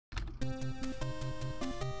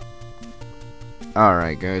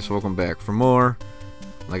Alright guys, welcome back for more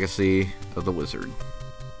Legacy of the Wizard.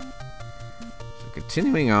 So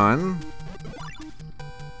continuing on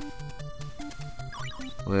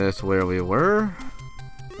with where we were.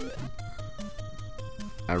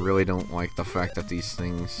 I really don't like the fact that these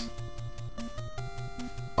things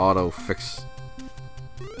auto-fix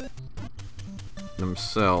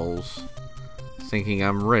themselves thinking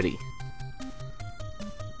I'm ready.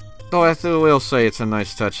 Though I will say it's a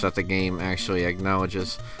nice touch that the game actually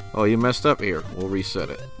acknowledges, oh, you messed up here, we'll reset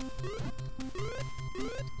it.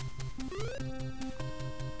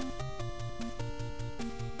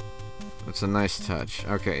 It's a nice touch.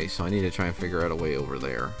 Okay, so I need to try and figure out a way over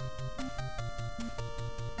there.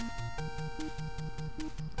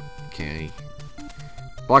 Okay.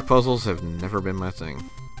 Block puzzles have never been my thing.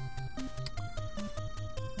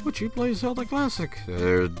 But you play Zelda Classic.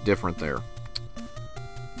 They're different there.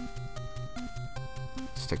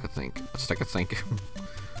 Let's take a think. Let's take a think.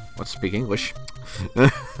 Let's speak English. I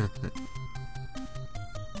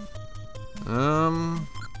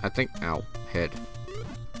think... Ow. Head.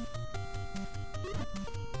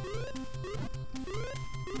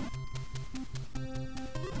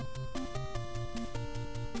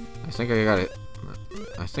 I think I got it.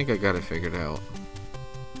 I think I got it figured out.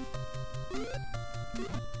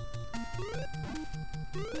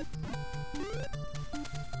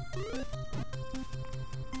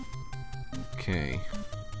 Okay.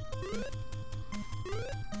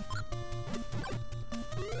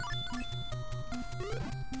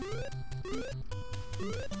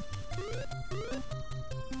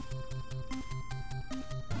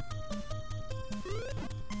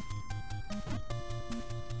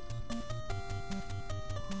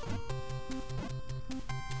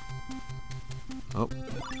 Oh.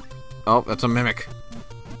 Oh, that's a mimic.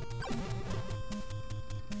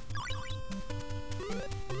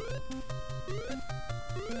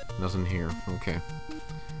 Nothing here. Okay.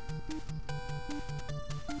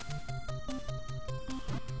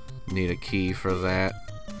 Need a key for that.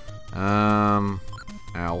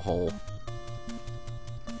 Owl hole.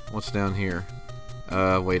 What's down here?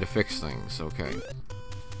 Way to fix things. Okay.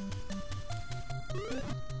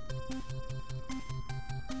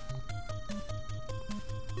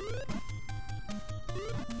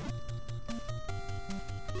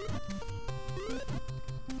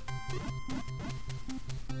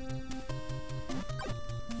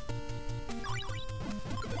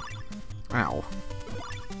 Ow.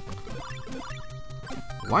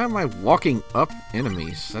 Why am I walking up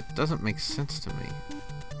enemies? That doesn't make sense to me.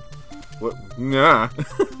 What? Nah.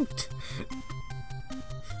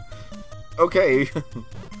 Okay.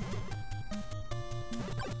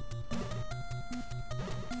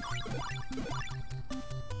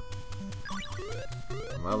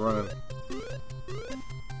 Am I running?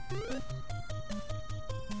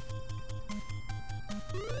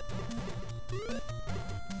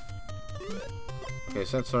 Okay,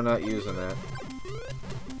 since they're not using that,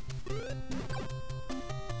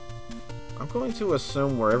 I'm going to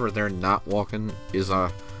assume wherever they're not walking is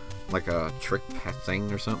like a trick thing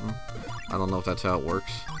or something. I don't know if that's how it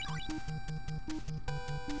works.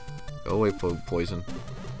 Go away, poison.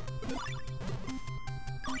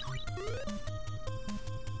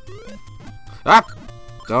 Ah!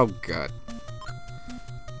 Oh god.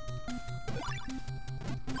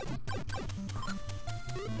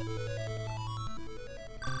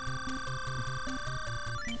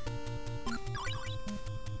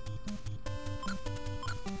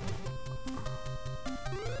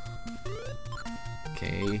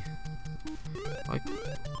 Okay. Like,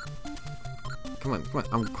 come on, come on.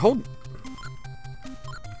 I'm holding.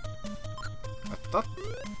 I thought.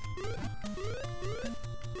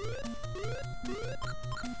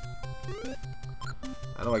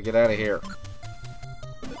 How do I get out of here?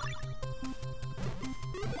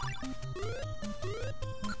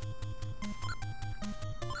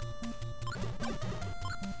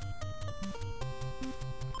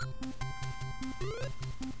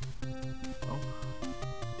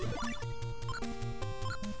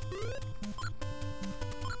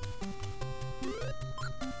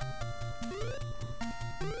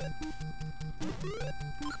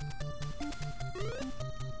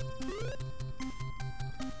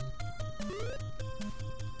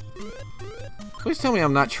 Please tell me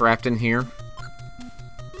I'm not trapped in here.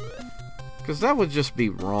 Because that would just be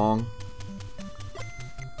wrong.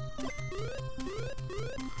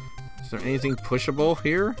 Is there anything pushable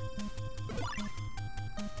here?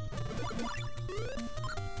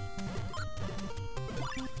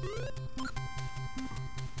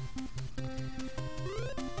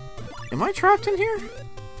 Am I trapped in here?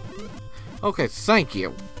 Okay, thank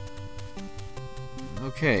you.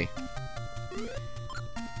 Okay.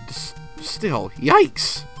 Still,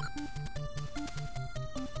 yikes!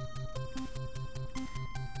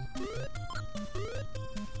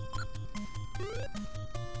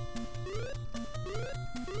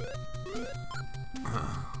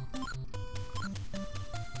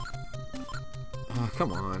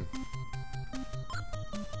 Come on.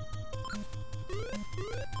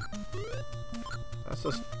 That's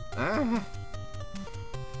just... Ow.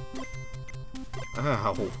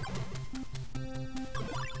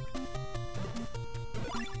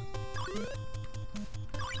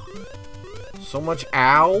 So much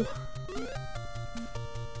ow.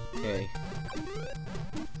 Okay.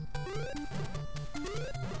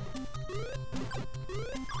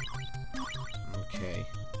 Okay.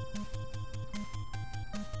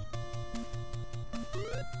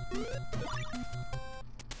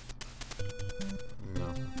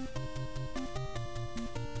 No.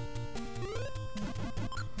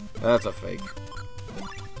 That's a fake.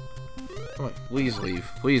 Come on, please leave.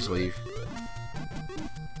 Please leave.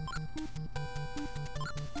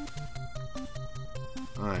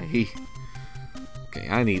 Okay,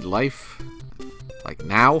 I need life. Like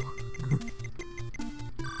now?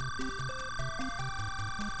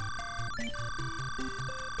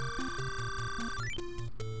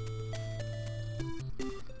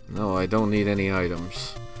 No, I don't need any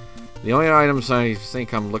items. The only items I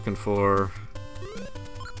think I'm looking for...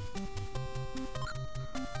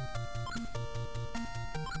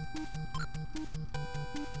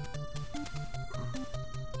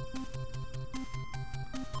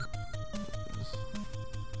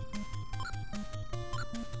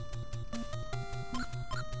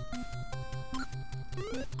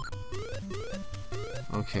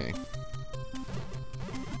 Okay.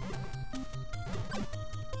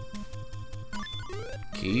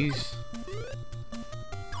 Keys.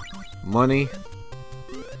 Money.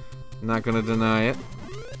 Not gonna deny it.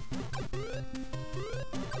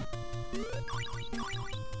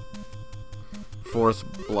 Fourth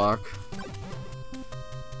block.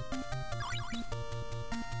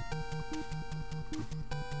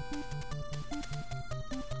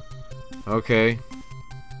 Okay.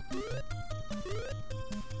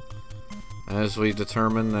 As we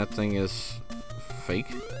determine, that thing is fake.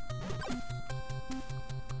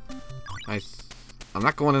 I'm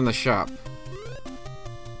not going in the shop.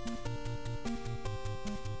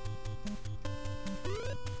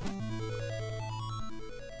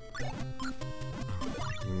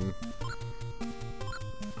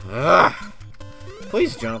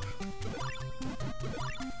 Please jump.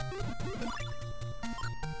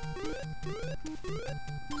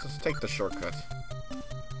 Let's take the shortcut.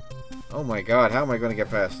 Oh my god, how am I going to get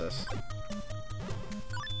past this?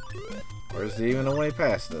 Or is there even a way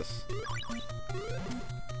past this?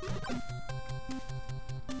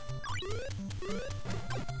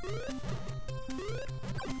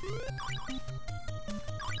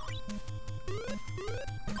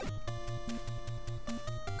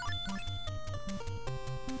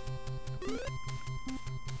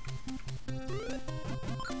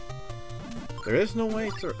 There is no way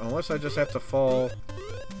through, unless I just have to fall.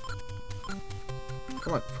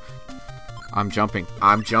 Come on. I'm jumping.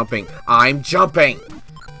 I'm jumping. I'm jumping!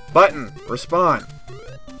 Button! Respawn!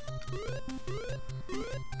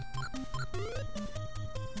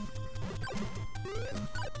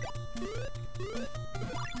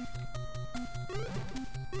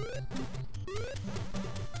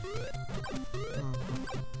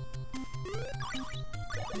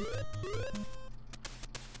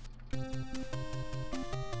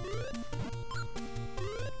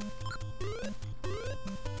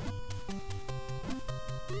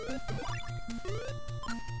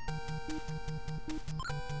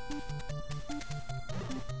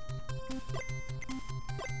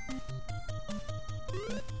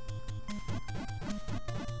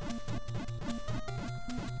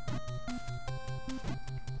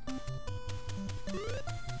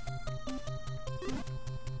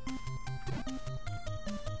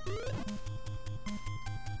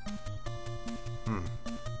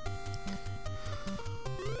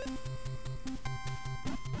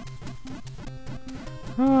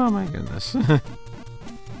 Oh my goodness.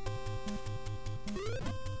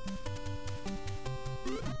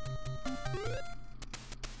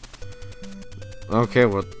 Okay,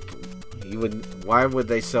 well, why would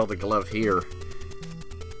they sell the glove here?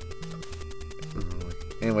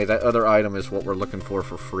 Anyway, that other item is what we're looking for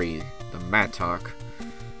free. The Mattock.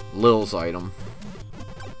 Lil's item.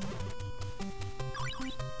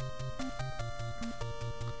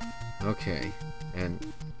 Okay,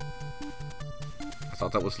 and I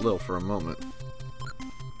thought that was Lil for a moment.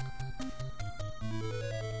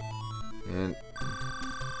 And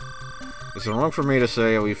is it wrong for me to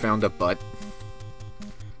say we found a butt?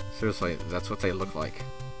 Seriously, that's what they look like.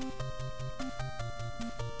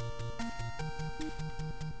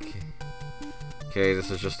 Okay,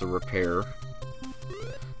 this is just a repair.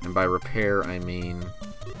 And by repair, I mean...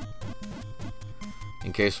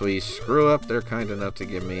 in case we screw up, they're kind enough to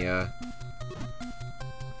give me a...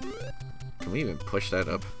 Can we even push that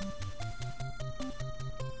up?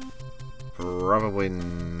 Probably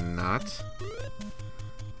not.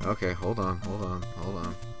 Okay, hold on.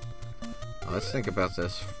 Let's think about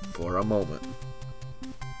this for a moment.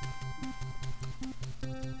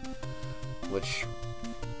 Which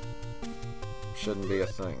shouldn't be a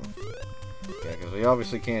thing. Yeah, because we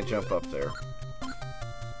obviously can't jump up there.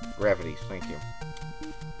 Gravity, thank you.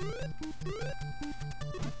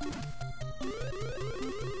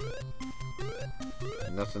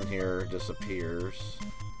 Nothing here disappears.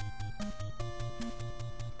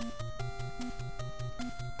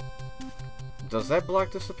 Does that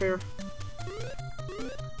block disappear?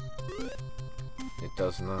 It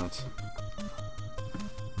does not.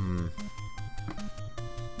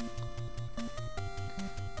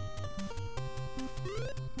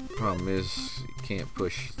 Problem is, you can't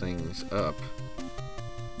push things up.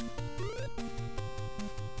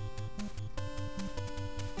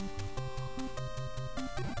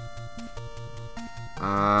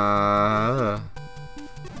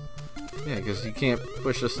 Yeah, because you can't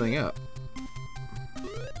push this thing up.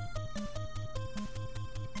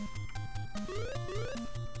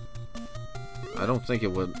 I don't think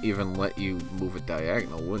it would even let you move it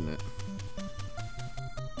diagonal, wouldn't it?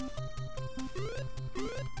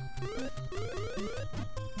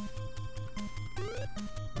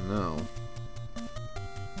 No.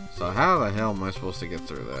 So how the hell am I supposed to get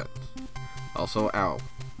through that? Also, ow.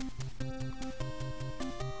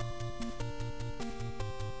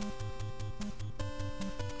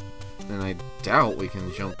 And I doubt we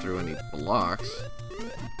can jump through any blocks.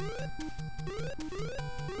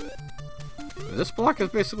 This block is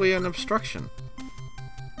basically an obstruction.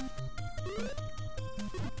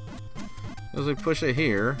 As we push it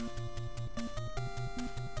here,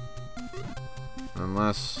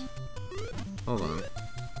 unless, hold on.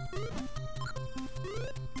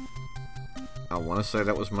 I want to say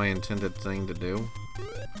that was my intended thing to do.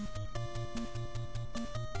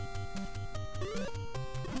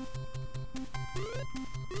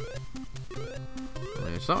 I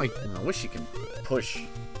mean, it's not like, I wish you could push.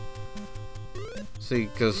 See,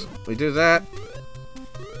 because we do that,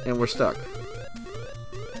 and we're stuck.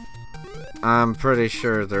 I'm pretty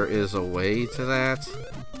sure there is a way to that.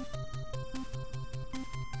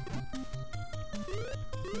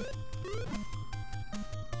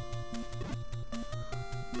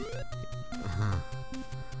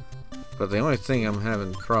 But the only thing I'm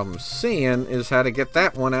having problems seeing is how to get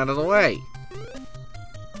that one out of the way.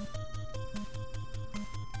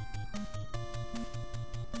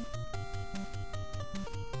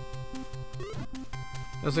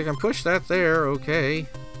 As I can push that there, okay.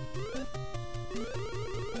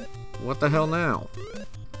 What the hell now?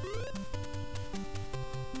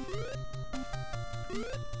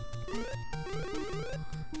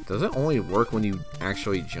 Does it only work when you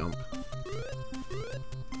actually jump?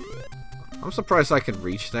 I'm surprised I could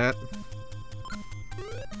reach that.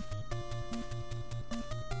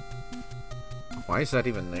 Why is that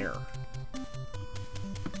even there?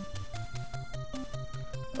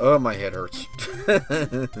 Oh, my head hurts.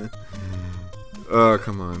 Oh,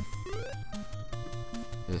 come on.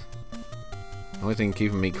 The only thing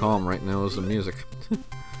keeping me calm right now is the music.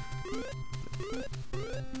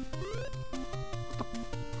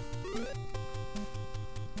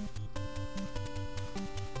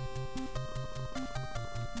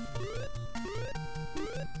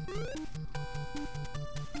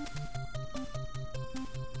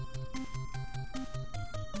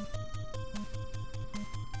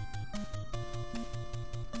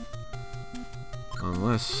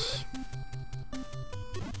 Unless...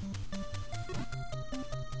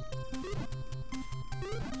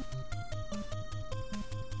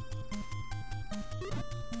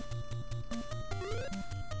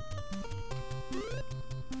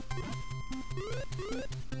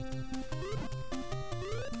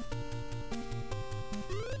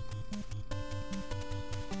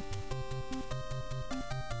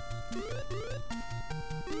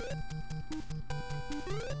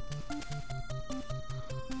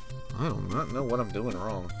 I do not know what I'm doing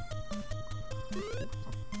wrong.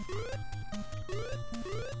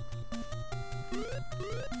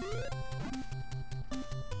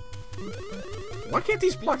 Why can't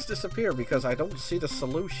these blocks disappear? Because I don't see the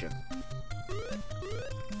solution.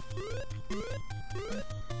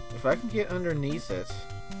 if I can get underneath it,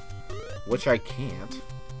 which I can't,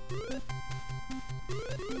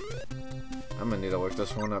 I'm gonna need to look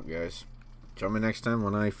this one up, guys. Join me next time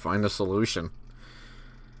when I find a solution.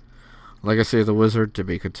 Legacy of the Wizard to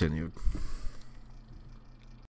be continued.